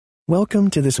Welcome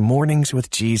to this Mornings with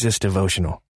Jesus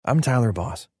devotional. I'm Tyler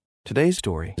Boss. Today's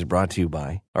story is brought to you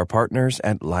by our partners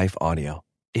at Life Audio.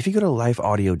 If you go to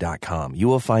lifeaudio.com, you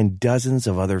will find dozens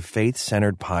of other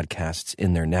faith-centered podcasts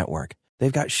in their network.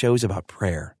 They've got shows about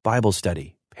prayer, Bible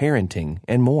study, parenting,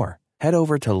 and more. Head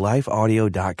over to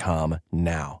lifeaudio.com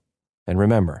now. And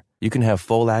remember, you can have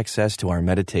full access to our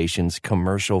meditations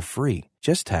commercial-free.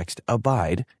 Just text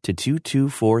ABIDE to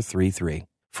 22433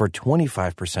 for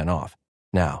 25% off.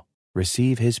 Now,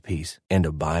 receive His peace and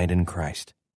abide in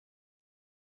Christ.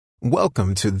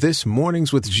 Welcome to this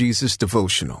Mornings with Jesus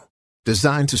devotional,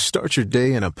 designed to start your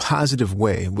day in a positive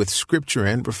way with scripture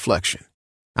and reflection.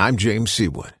 I'm James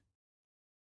Seawood.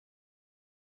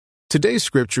 Today's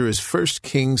scripture is 1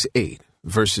 Kings 8,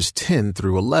 verses 10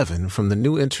 through 11 from the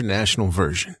New International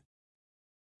Version.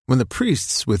 When the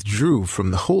priests withdrew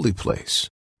from the holy place,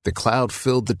 the cloud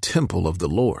filled the temple of the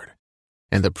Lord,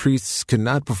 and the priests could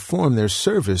not perform their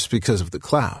service because of the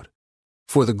cloud,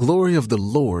 for the glory of the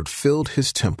Lord filled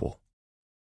his temple.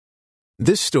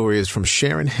 This story is from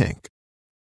Sharon Henk.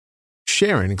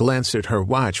 Sharon glanced at her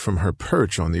watch from her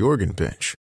perch on the organ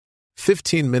bench.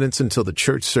 15 minutes until the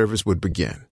church service would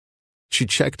begin. She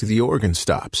checked the organ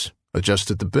stops,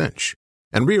 adjusted the bench,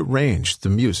 and rearranged the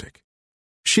music.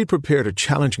 She'd prepared a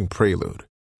challenging prelude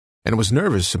and was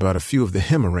nervous about a few of the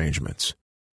hymn arrangements.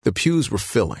 The pews were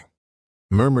filling.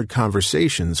 Murmured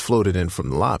conversations floated in from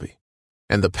the lobby,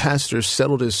 and the pastor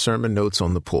settled his sermon notes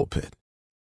on the pulpit.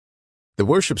 The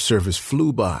worship service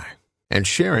flew by, and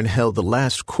Sharon held the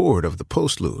last chord of the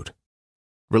postlude,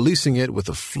 releasing it with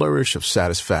a flourish of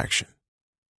satisfaction.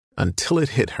 Until it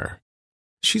hit her.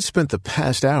 She'd spent the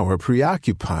past hour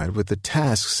preoccupied with the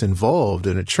tasks involved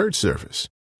in a church service,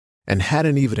 and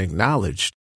hadn't even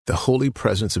acknowledged the holy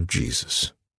presence of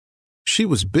Jesus. She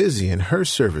was busy in her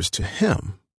service to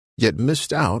Him, yet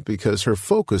missed out because her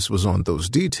focus was on those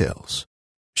details.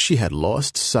 She had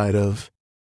lost sight of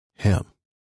Him.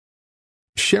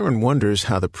 Sharon wonders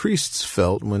how the priests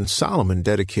felt when Solomon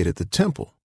dedicated the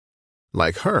temple.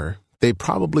 Like her, they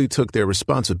probably took their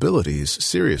responsibilities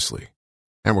seriously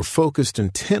and were focused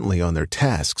intently on their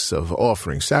tasks of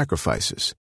offering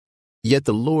sacrifices. Yet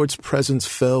the Lord's presence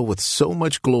fell with so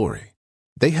much glory,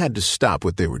 they had to stop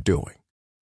what they were doing.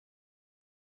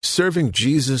 Serving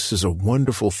Jesus is a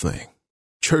wonderful thing.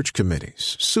 Church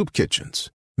committees, soup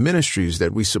kitchens, ministries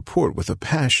that we support with a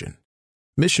passion,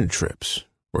 mission trips,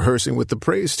 rehearsing with the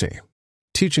praise team,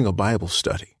 teaching a Bible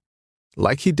study.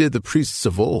 Like He did the priests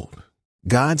of old,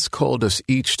 God's called us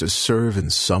each to serve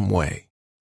in some way.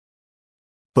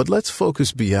 But let's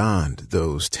focus beyond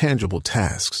those tangible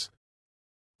tasks.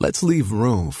 Let's leave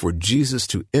room for Jesus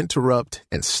to interrupt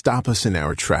and stop us in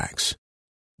our tracks.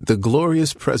 The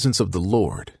glorious presence of the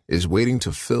Lord is waiting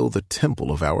to fill the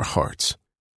temple of our hearts.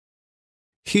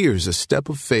 Here's a step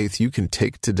of faith you can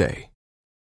take today.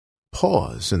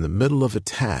 Pause in the middle of a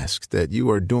task that you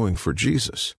are doing for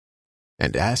Jesus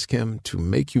and ask Him to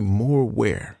make you more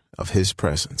aware of His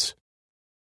presence.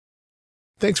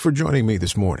 Thanks for joining me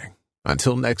this morning.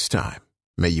 Until next time,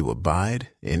 may you abide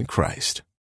in Christ.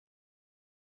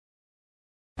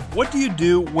 What do you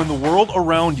do when the world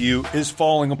around you is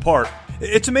falling apart?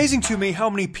 It's amazing to me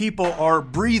how many people are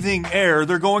breathing air.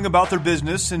 They're going about their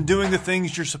business and doing the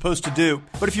things you're supposed to do.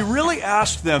 But if you really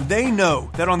ask them, they know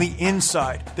that on the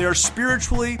inside, they are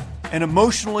spiritually and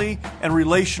emotionally and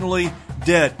relationally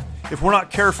dead. If we're not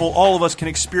careful, all of us can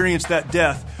experience that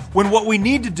death. When what we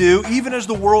need to do, even as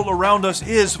the world around us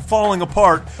is falling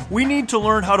apart, we need to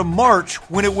learn how to march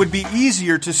when it would be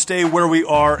easier to stay where we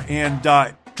are and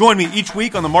die. Join me each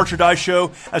week on the March or Die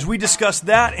Show as we discuss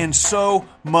that and so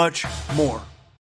much more.